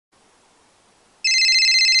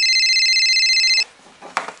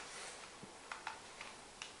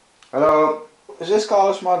Hello. Is this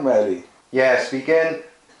Carlos Monmeli? Yeah, speaking.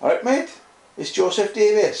 Alright mate, it's Joseph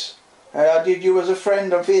Davis. I added you as a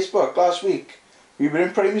friend on Facebook last week. We were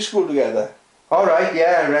in primary school together. Alright,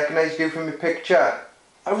 yeah, I recognised you from your picture.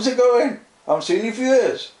 How's it going? I haven't seen you for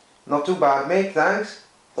years. Not too bad, mate, thanks.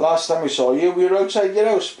 The last time we saw you, we were outside your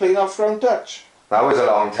house playing off-ground touch. That was a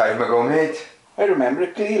long time ago, mate. I remember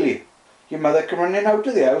it clearly. Your mother came running out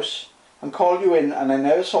of the house and called you in, and I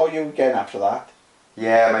never saw you again after that.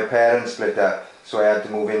 Yeah, my parents split up, so I had to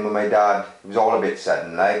move in with my dad. It was all a bit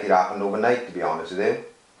sudden, like, it happened overnight, to be honest with you.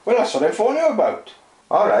 Well, that's what I'm phoning you about.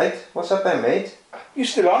 Alright, what's up then, mate? You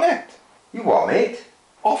still on it? You what, mate?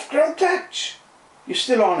 Off-ground touch. You're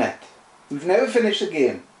still on it. We've never finished the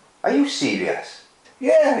game. Are you serious?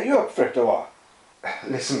 Yeah, you up for it or what?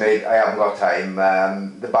 Listen, mate, I haven't got time.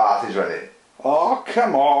 The bath is running. Oh,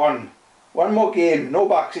 come on. One more game, no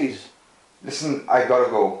backsies. Listen, I gotta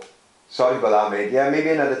go. Sorry about that, mate. Yeah, maybe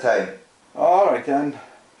another time. Alright then.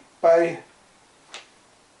 Bye.